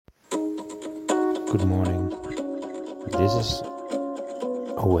Good morning. This is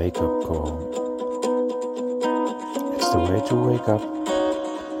a wake-up call. It's the way to wake up,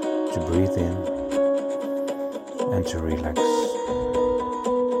 to breathe in, and to relax.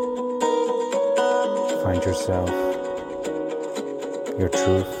 Find yourself, your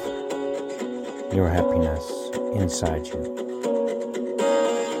truth, your happiness inside you.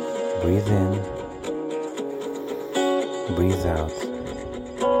 Breathe in, breathe out.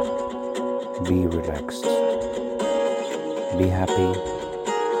 Be relaxed. Be happy.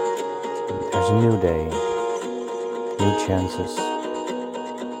 There's a new day, new chances,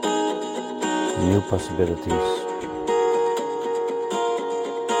 new possibilities,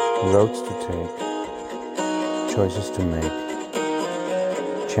 roads to take, choices to make,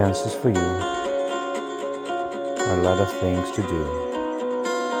 chances for you, a lot of things to do.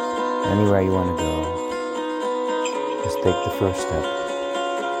 Anywhere you want to go, just take the first step.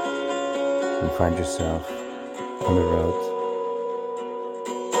 And find yourself on the road,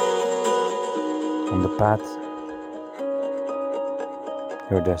 on the path,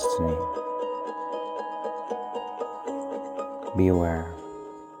 your destiny. Be aware.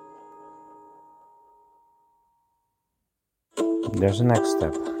 There's a next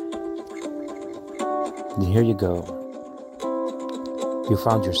step. And here you go. You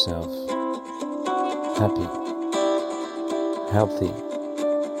found yourself happy, healthy,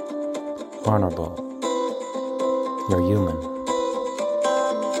 honorable. You're human.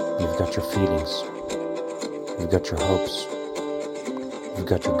 You've got your feelings. You've got your hopes. You've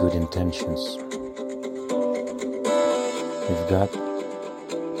got your good intentions. You've got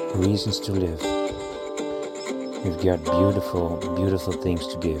reasons to live. You've got beautiful, beautiful things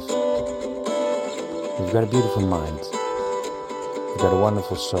to give. You've got a beautiful mind. You've got a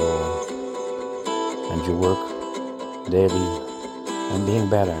wonderful soul. And you work daily on being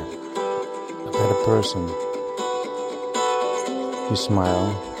better. A better person. You smile,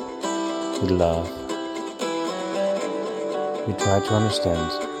 you love, you try to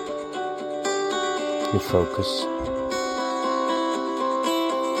understand, you focus,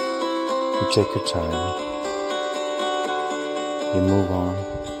 you take your time, you move on,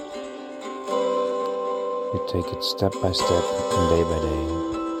 you take it step by step and day by day.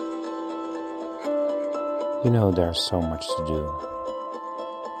 You know there's so much to do.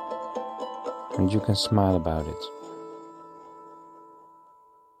 And you can smile about it.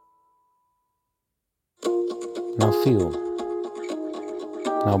 Now feel.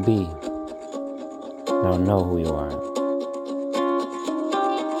 Now be. Now know who you are.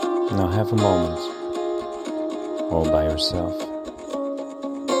 Now have a moment, all by yourself,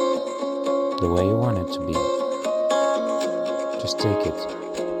 the way you want it to be. Just take it.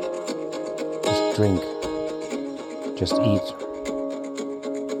 Just drink. Just eat.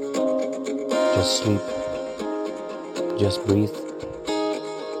 Just sleep, just breathe,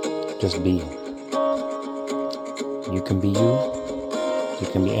 just be. You can be you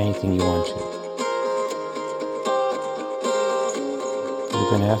can be anything you want to. You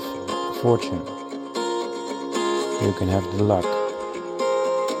can have fortune, you can have the luck,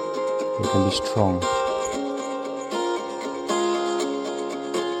 you can be strong,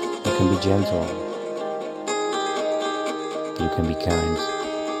 you can be gentle, you can be kind.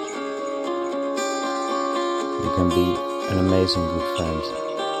 You can be an amazing good friend.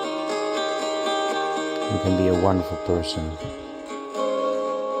 You can be a wonderful person.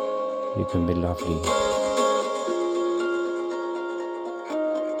 You can be lovely.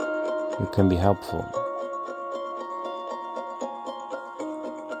 You can be helpful.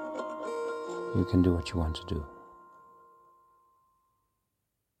 You can do what you want to do.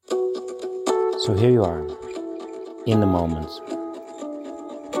 So here you are, in the moment,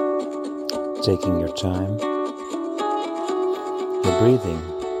 taking your time. You're breathing,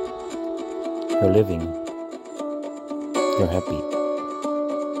 you're living, you're happy,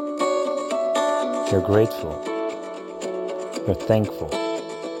 you're grateful, you're thankful,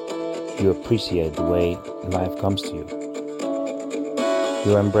 you appreciate the way life comes to you,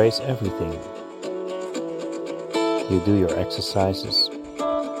 you embrace everything, you do your exercises,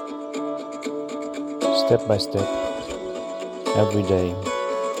 step by step, every day,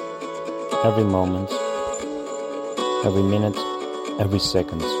 every moment, every minute, every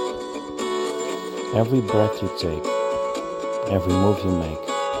second, every breath you take, every move you make,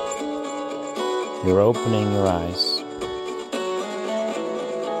 you're opening your eyes,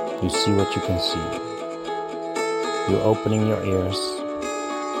 you see what you can see, you're opening your ears,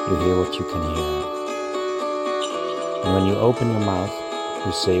 you hear what you can hear, and when you open your mouth,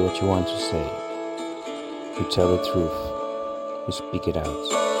 you say what you want to say, you tell the truth, you speak it out.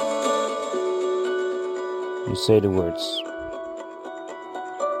 You say the words.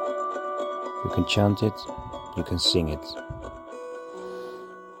 You can chant it, you can sing it.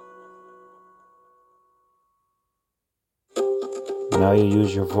 Now you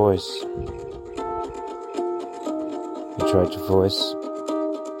use your voice. You try to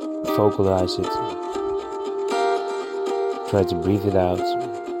vocalize it. Try to breathe it out.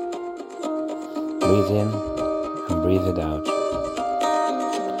 Breathe in and breathe it out.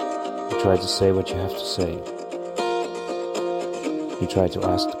 You try to say what you have to say. You try to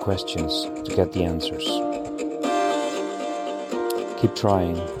ask the questions to get the answers. Keep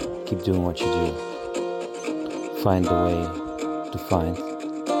trying, keep doing what you do. Find the way to find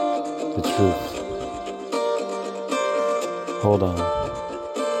the truth. Hold on.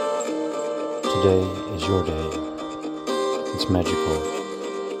 Today is your day. It's magical.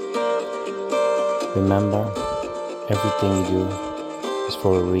 Remember, everything you do is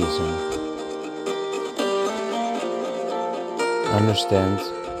for a reason. Understand,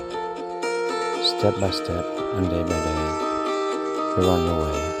 step by step and day by day, you're on your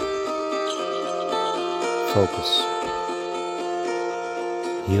way. Focus.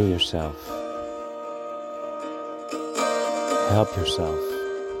 Heal yourself. Help yourself.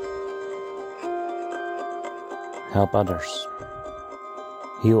 Help others.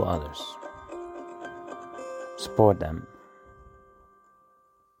 Heal others. Support them.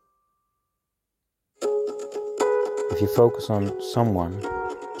 If you focus on someone,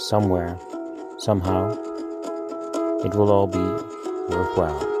 somewhere, somehow, it will all be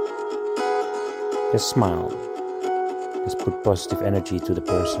worthwhile. Just smile. Just put positive energy to the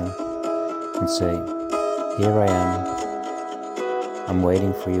person and say, here I am. I'm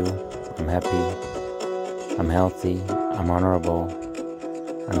waiting for you. I'm happy. I'm healthy. I'm honorable.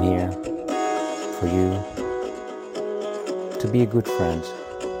 I'm here for you. To be a good friend.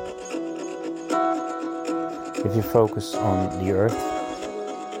 If you focus on the earth,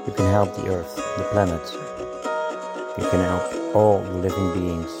 you can help the earth, the planet. You can help all the living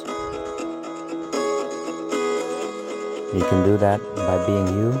beings. You can do that by being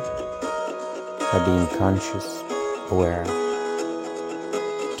you, by being conscious, aware.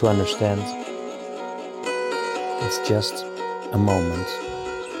 To understand, it's just a moment.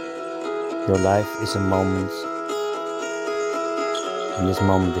 Your life is a moment, and this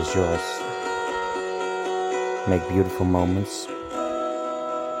moment is yours. Make beautiful moments.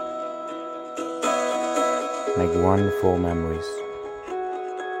 Make wonderful memories.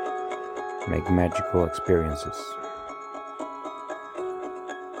 Make magical experiences.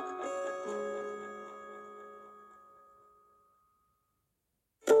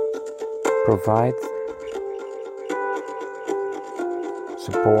 Provide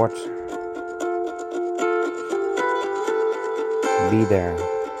support. Be there.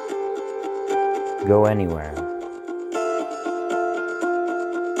 Go anywhere.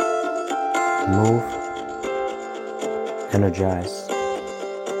 Move, energize,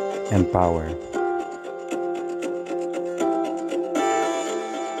 empower.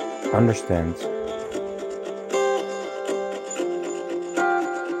 Understand,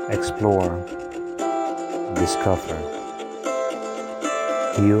 explore, discover,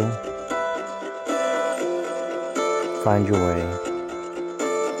 heal, find your way,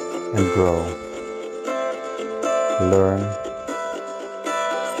 and grow. Learn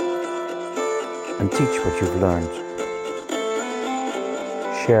and teach what you've learned.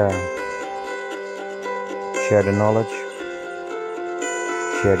 Share the knowledge,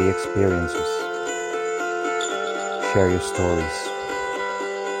 share the experiences, share your stories,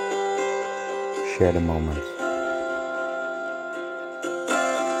 share the moments.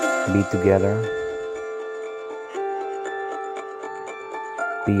 Be together,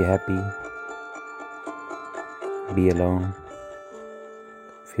 be happy, be alone,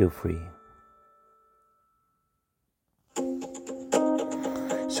 feel free.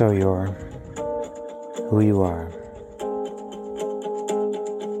 So you're who you are.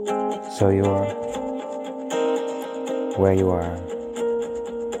 So you're where you are.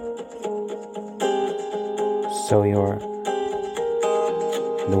 So you're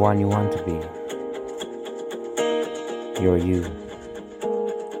the one you want to be. You're you.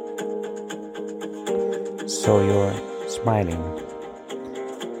 So you're smiling.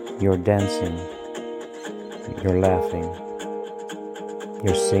 You're dancing. You're laughing.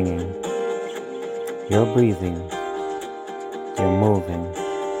 You're singing, you're breathing, you're moving,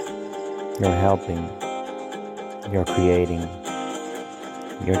 you're helping, you're creating,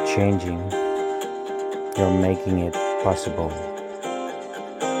 you're changing, you're making it possible,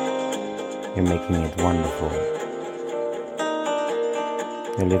 you're making it wonderful,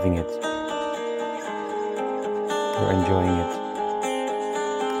 you're living it. You're enjoying it.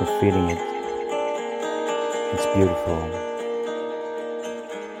 You're feeling it. It's beautiful.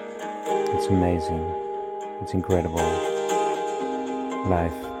 It's amazing. It's incredible.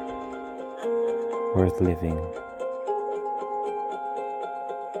 Life worth living.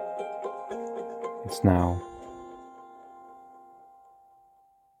 It's now.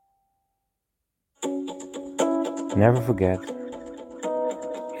 Never forget,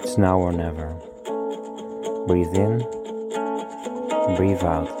 it's now or never. Breathe in, breathe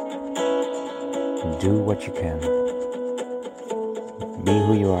out. Do what you can. Be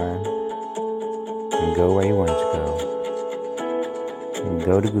who you are and go where you want to go. And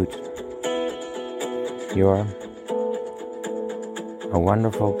go to good. You're a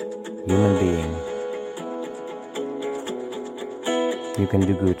wonderful human being. You can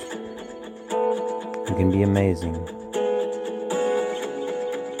do good. You can be amazing.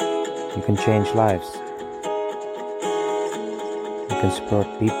 You can change lives. You can support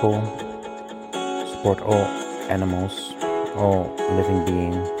people, support all animals, all living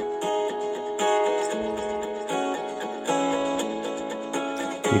beings.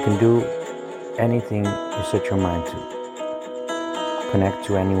 You can do anything you set your mind to. Connect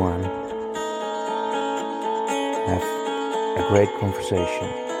to anyone. Have a great conversation.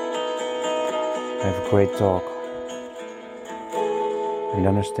 Have a great talk. And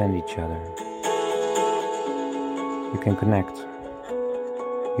understand each other. You can connect.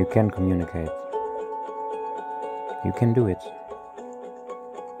 You can communicate. You can do it.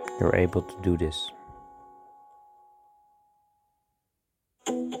 You're able to do this.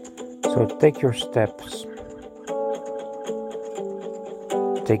 So take your steps.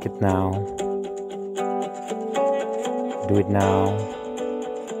 Take it now. Do it now.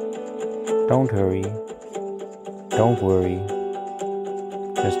 Don't hurry. Don't worry.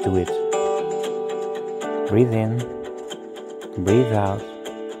 Just do it. Breathe in. Breathe out.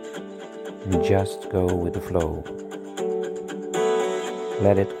 And just go with the flow.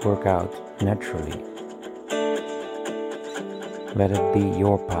 Let it work out naturally. Let it be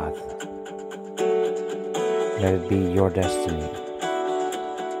your path. Let it be your destiny.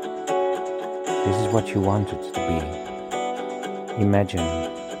 This is what you want it to be. Imagine.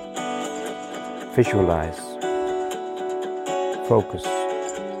 Visualize. Focus.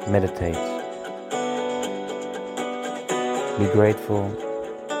 Meditate. Be grateful.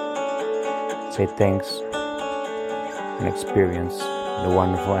 Say thanks. And experience the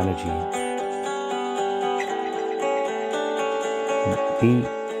wonderful energy. Be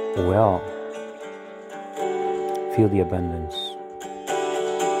well. Feel the abundance.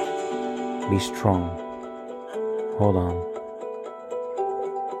 Be strong. Hold on.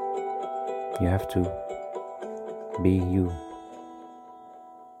 You have to be you.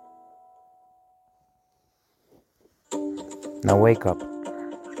 Now wake up.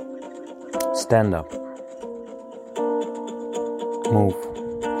 Stand up. Move.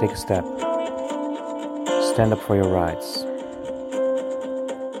 Take a step. Stand up for your rights.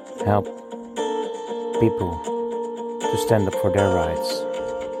 Help people to stand up for their rights.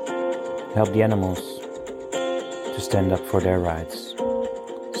 Help the animals to stand up for their rights.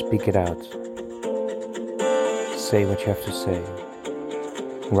 Speak it out. Say what you have to say.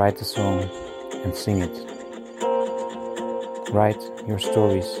 Write a song and sing it. Write your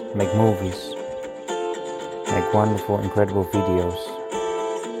stories, make movies, make wonderful, incredible videos.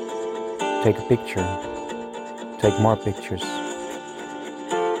 Take a picture, take more pictures.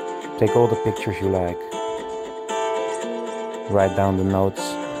 Take all the pictures you like. Write down the notes,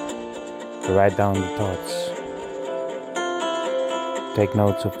 write down the thoughts. Take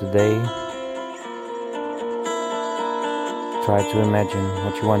notes of the day. Try to imagine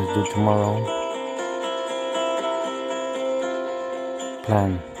what you want to do tomorrow.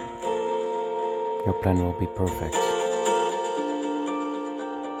 Plan. Your plan will be perfect.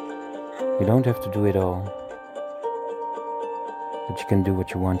 You don't have to do it all, but you can do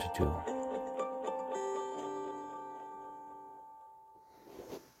what you want to do.